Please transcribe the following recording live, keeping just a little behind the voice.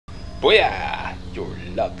Booyah! Your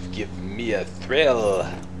love give me a thrill,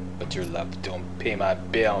 but your love don't pay my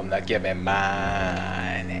bill, not give me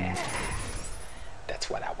mine. That's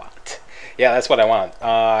what I want. Yeah, that's what I want.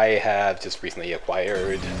 I have just recently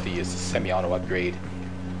acquired the semi-auto upgrade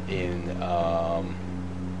in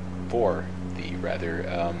for the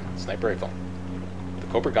sniper rifle, the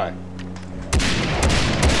Cobra gun.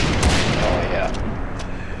 Oh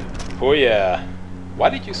yeah. Oh yeah. Why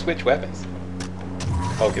did you switch weapons?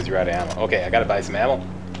 Oh, because you're out of ammo. Okay, I gotta buy some ammo.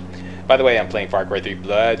 By the way, I'm playing Far Cry 3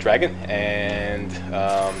 Blood Dragon, and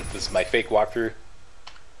this is my fake walkthrough.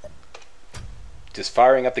 Just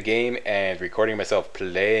firing up the game and recording myself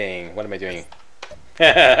playing. What am I doing? No,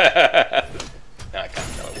 I kind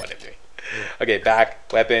of know what I'm doing. Okay,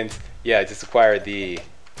 back. Weapons. Yeah, I just acquired the...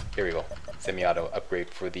 Here we go. Semi-auto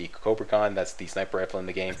upgrade for the Cobra gun. That's the sniper rifle in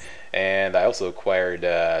the game. And I also acquired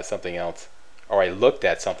something else. Or I looked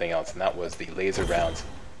at something else, and that was the laser rounds.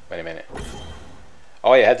 Wait a minute.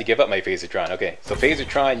 Oh yeah, I had to give up my Phasertron. Okay, so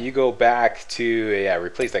Phasertron, you go back to... Yeah,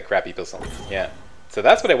 replace that crappy pistol. Yeah. So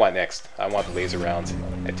that's what I want next. I want the laser rounds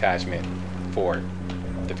attachment for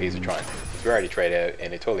the Phasertron. We already tried it out,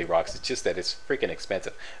 and it totally rocks. It's just that it's freaking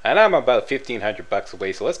expensive. And I'm about 1,500 bucks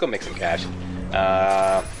away, so let's go make some cash.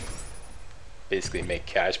 Basically make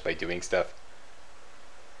cash by doing stuff.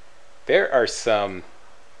 There are some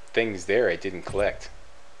things there I didn't collect.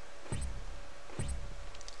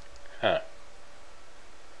 Huh.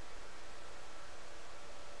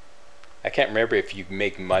 I can't remember if you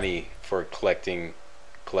make money for collecting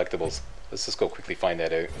collectibles. Let's just go quickly find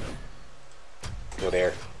that out. Go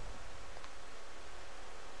there.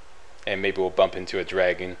 And maybe we'll bump into a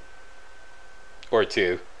dragon. Or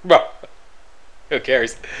two. Bro, who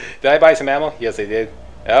cares? Did I buy some ammo? Yes, I did.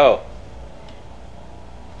 Oh.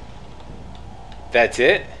 That's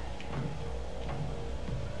it?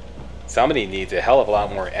 Somebody needs a hell of a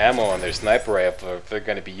lot more ammo on their sniper rifle if they're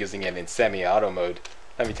going to be using it in semi-auto mode.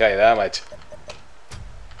 Let me tell you that much.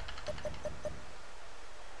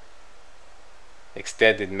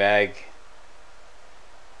 Extended mag.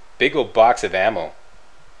 Big old box of ammo.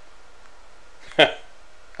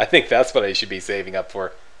 I think that's what I should be saving up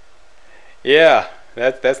for. Yeah,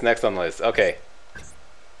 that's next on the list. Okay.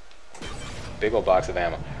 Big old box of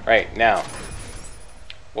ammo. Right, now.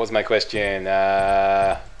 What was my question?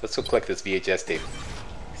 Let's go collect this VHS tape.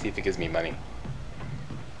 See if it gives me money.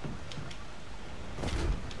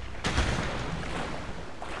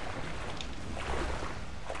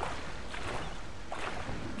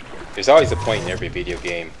 There's always a point in every video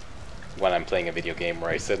game when I'm playing a video game where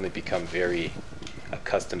I suddenly become very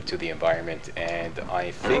accustomed to the environment, and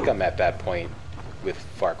I think I'm at that point with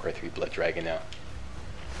Far Cry 3 Blood Dragon now.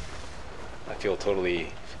 I feel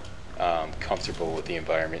totally comfortable with the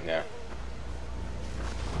environment now.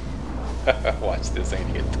 Watch this, I'm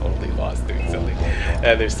gonna get totally lost doing something.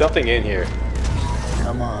 There's something in here.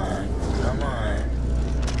 Come on, come on.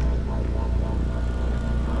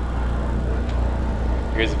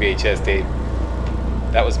 Here's a VHS tape.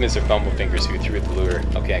 That was Mr. Fumblefingers who threw the lure.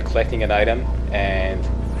 Okay, I'm collecting an item, and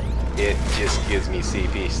it just gives me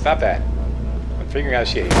CP. Stop that. I'm figuring out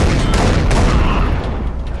shit.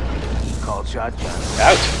 Called shotgun.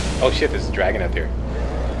 Ouch! Oh shit, there's a dragon out there.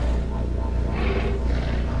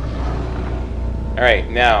 Alright,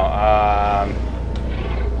 now,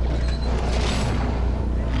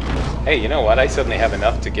 hey, you know what? I suddenly have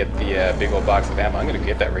enough to get the big old box of ammo. I'm gonna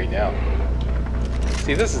get that right now.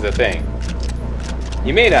 See, this is the thing.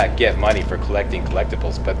 You may not get money for collecting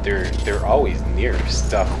collectibles, but they're always near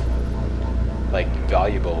stuff like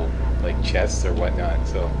valuable, like chests or whatnot.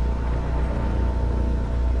 So,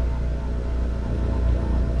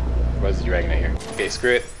 where's the dragon out here? Okay,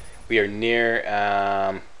 screw it. We are near.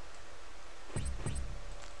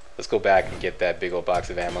 Let's go back and get that big old box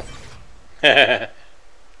of ammo.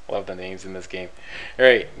 Love the names in this game. All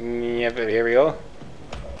right, yep, here we go.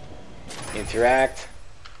 Interact.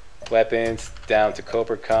 Weapons, down to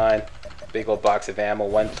Cobra Con. Big old box of ammo,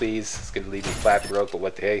 one please. It's going to leave me flat broke, but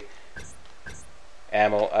what the hey.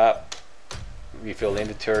 Ammo up. Refill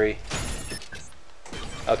inventory.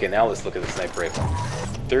 Okay, now let's look at the sniper rifle.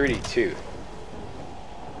 32.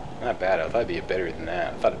 Not bad, I thought it'd be better than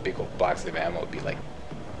that. I thought a big old box of ammo would be like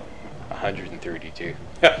 132.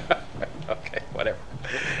 Okay, whatever.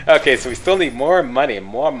 Okay, so we still need more money.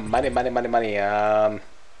 Money.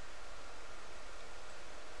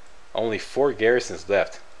 Only 4 garrisons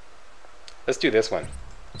left. Let's do this one.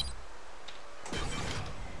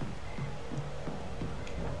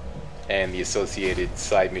 And the associated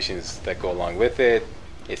side missions that go along with it.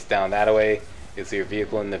 It's down that way. Is there a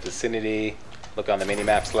vehicle in the vicinity? Look on the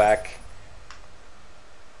mini-map Slack.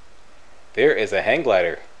 There is a hang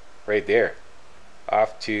glider right there.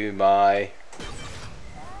 Off to my...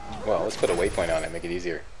 Well, let's put a waypoint on it, make it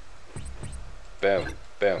easier. Boom,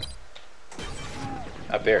 boom.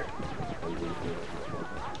 Up there.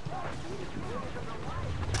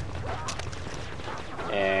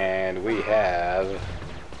 And we have...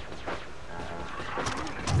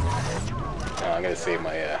 Oh, I'm gonna save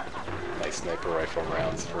my my sniper rifle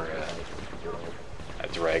rounds for a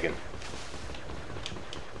dragon.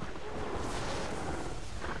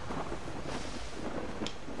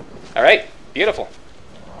 All right, beautiful.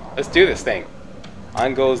 Let's do this thing.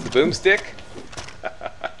 On goes the boomstick.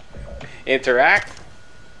 Interact.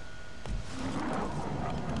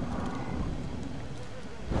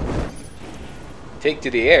 Take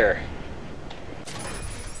to the air.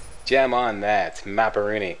 Jam on that.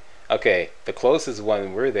 Maparoni. Okay, the closest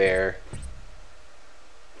one, we're there.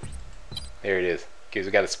 There it is. Okay, we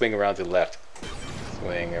gotta swing around to the left.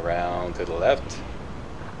 Swing around to the left.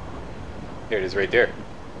 There it is right there.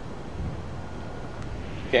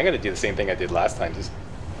 Okay, I'm gonna do the same thing I did last time, just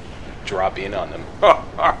drop in on them.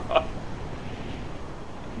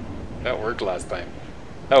 That worked last time.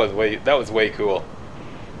 That was way cool.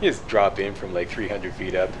 You just drop in from like 300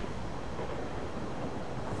 feet up.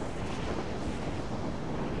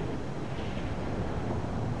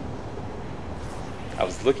 I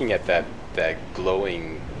was looking at that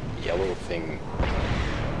glowing yellow thing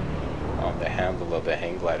on the handle of the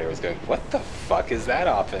hang glider. I was going, what the fuck is that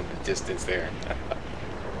off in the distance there?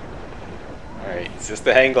 Alright, it's just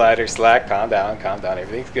the hang glider. Slack, calm down,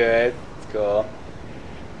 everything's good. It's cool.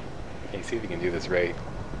 Okay, see if we can do this right.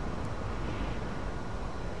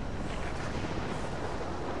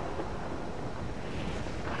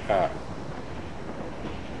 Huh.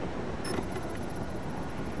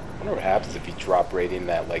 I wonder what happens if you drop right in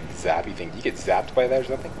that like zappy thing. Do you get zapped by that or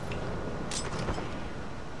something?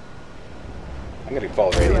 I'm gonna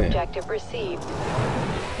fall right in it. Objective received.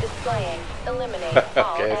 Displaying. Eliminate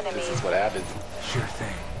all Okay, enemies. this is what happens. Sure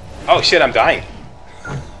thing. Oh shit, I'm dying.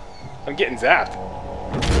 I'm getting zapped.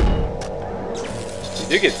 You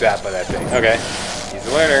do get zapped by that thing. Okay. He's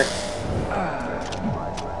a learner.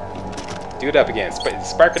 Do it up again.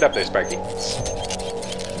 Spark it up there, Sparky.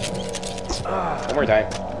 One more time.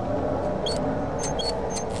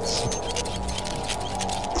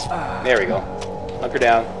 There we go. Hunker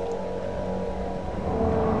down.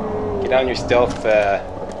 Get on your stealth.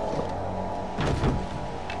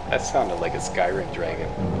 That sounded like a Skyrim dragon.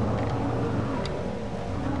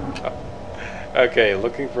 Okay,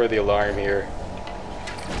 looking for the alarm here.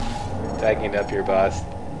 Tagging it up here, boss.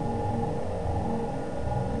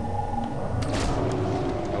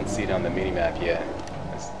 Don't see it on the minimap yet.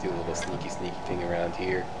 Let's do a little sneaky thing around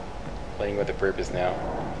here. Playing with the purpose now.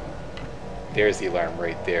 There's the alarm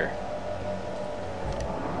right there.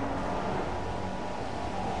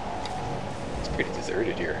 It's pretty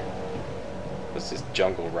deserted here. Let's just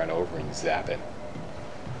jungle run over and zap it.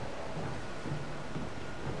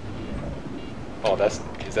 Oh,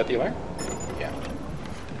 is that the alarm? Yeah.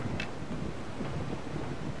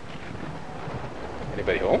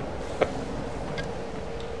 Anybody home?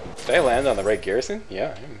 Did I land on the right garrison?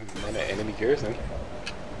 Yeah, I'm in an enemy garrison.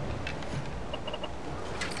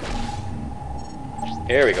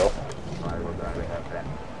 There we go.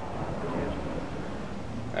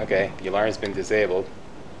 Okay, the alarm's been disabled.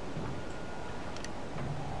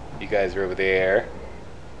 You guys are over there.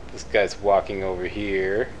 This guy's walking over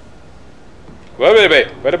here.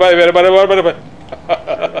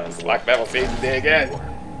 Slack battle saves the day again.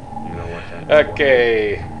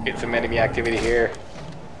 Okay, get some enemy activity here.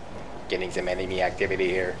 Getting some enemy activity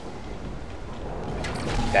here.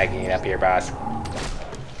 Tagging it up here, boss.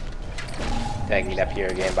 Tagging it up here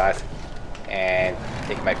again, boss. And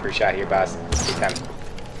take my first shot here, boss. Get him.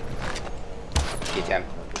 Get him.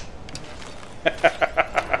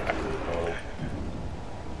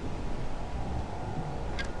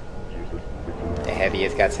 The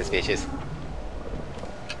heaviest got suspicious.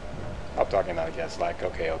 Stop talking out again, Slack.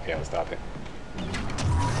 Okay, I'll stop it.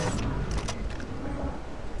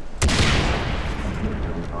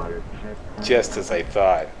 Just as I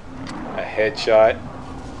thought. A headshot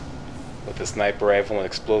with a sniper rifle and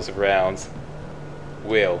explosive rounds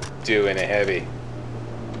will do in a heavy.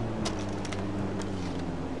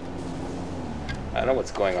 I don't know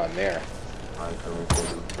what's going on there.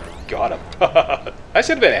 Got him. That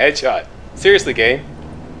should have been a headshot. Seriously, game.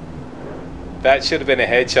 That should have been a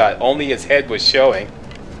headshot. Only his head was showing.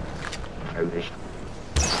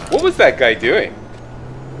 What was that guy doing?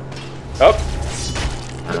 Oh.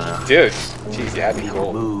 Dude. Jeez, you had me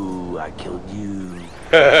cold. Ooh, I killed you.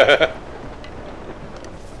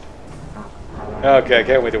 Okay, I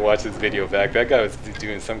can't wait to watch this video back. That guy was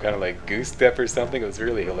doing some kind of like goose step or something. It was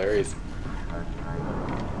really hilarious.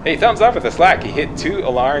 Hey, thumbs up with the Slack. He hit 2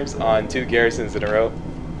 alarms on 2 garrisons in a row.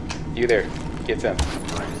 You there. Get some.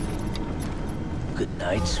 Good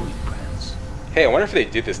night, sweet prince. Hey, I wonder if they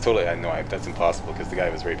did this totally. I know that's impossible because the guy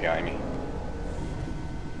was right behind me.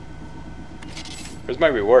 Where's my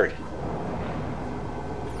reward?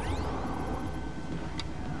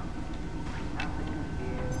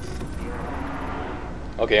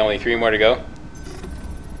 Okay, only 3 more to go.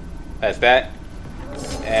 That's that.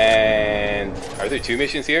 And are there 2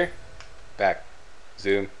 missions here? Back.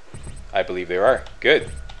 Zoom. I believe there are.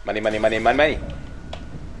 Good. Money, money, money, money, money.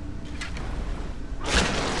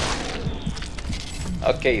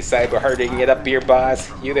 Okay, cyber harding it up here,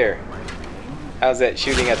 boss. You there? How's that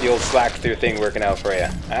shooting at the old Slackster thing working out for you?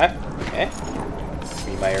 Huh? Eh? Give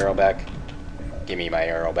me my arrow back. Give me my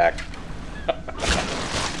arrow back.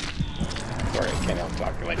 Sorry, I can't help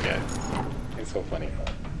talking like that. It's so funny.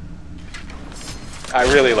 I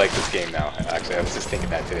really like this game now. Actually, I was just thinking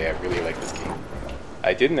that today. I really like this game.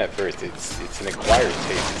 I didn't at first. It's an acquired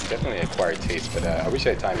taste. It's definitely an acquired taste, but I wish I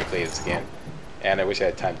had time to play this again. And I wish I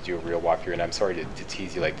had time to do a real walkthrough, and I'm sorry to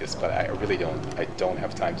tease you like this, but I really don't. I don't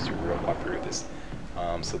have time to do a real walkthrough of this.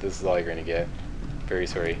 So this is all you're going to get. Very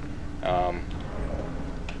sorry.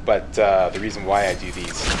 But the reason why I do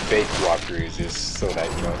these fake walkthroughs is so that,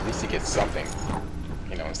 you know, at least you get something,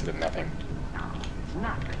 you know, instead of nothing.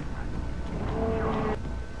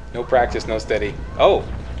 No practice, no steady. Oh!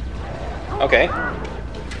 Okay.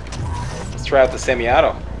 Let's try out the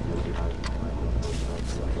semi-auto.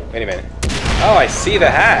 Wait a minute. Oh, I see the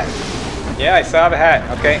hat. Yeah, I saw the hat.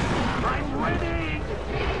 Okay.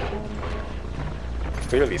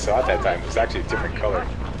 Clearly saw it that time. It was actually a different color.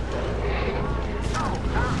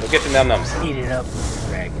 We'll get the num-nums. Eat it up,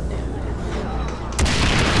 dragon dude.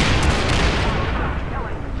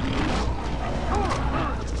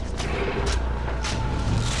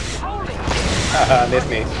 Haha, missed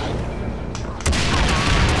me.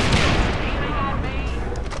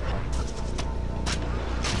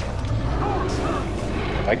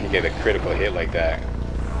 If I could get a critical hit like that.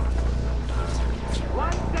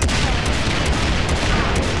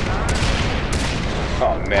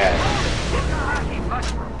 Oh man.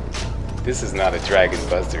 This is not a dragon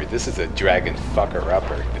buster. This is a dragon fucker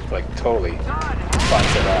upper. It's like totally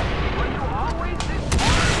fucks it up.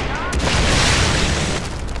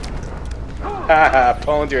 Haha,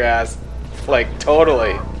 pwned your ass. Like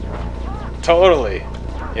totally. Totally.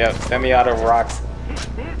 Yep, semi-auto rocks.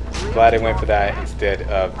 Glad I went for that instead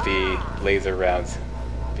of the laser rounds.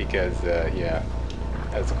 Because, yeah,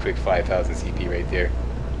 that was a quick 5,000 CP right there.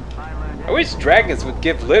 I wish dragons would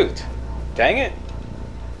give loot. Dang it.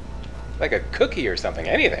 Like a cookie or something.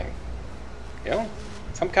 Anything. You know?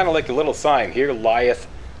 Some kind of like a little sign. Here lieth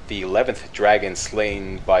the 11th dragon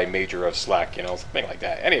slain by Major of Slack. You know? Something like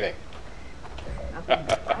that. Anything.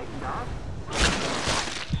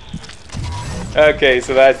 Okay,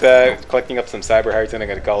 so that's collecting up some cyber hearts, and I'm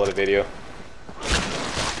gonna call it a video.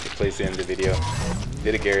 Place it in the video.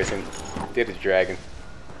 Did a garrison. Did a dragon.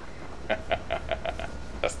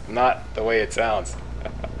 That's not the way it sounds.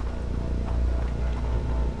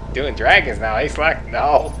 Doing dragons now, eh, Slack?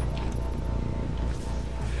 No.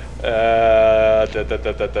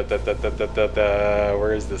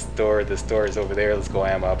 Where's the store? The store is over there. Let's go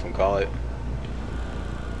ammo up and call it.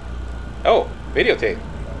 Oh, videotape.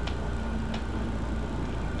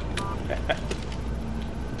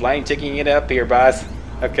 Blind ticking it up here, boss.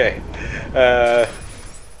 Okay.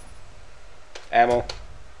 Ammo.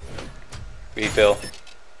 Refill.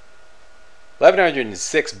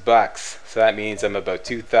 $1,106. So that means I'm about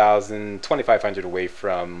 2,500 away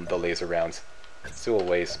from the laser rounds. Still a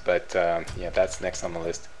ways, but yeah, that's next on the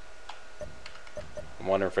list. I'm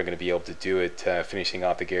wondering if I'm going to be able to do it, finishing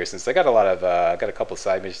off the garrisons. I got a lot of, I got a couple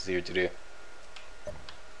side missions here to do.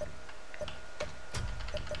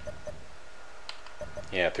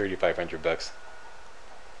 Yeah, $3,500.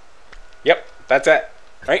 Yep, that's it.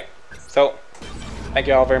 Right. So, thank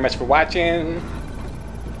you all very much for watching.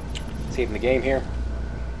 Saving the game here.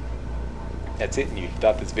 That's it. And you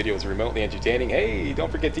thought this video was remotely entertaining? Hey,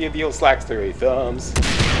 don't forget to give the old Slackster a thumbs.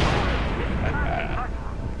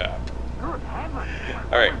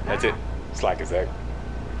 All right, that's it. Slack is out.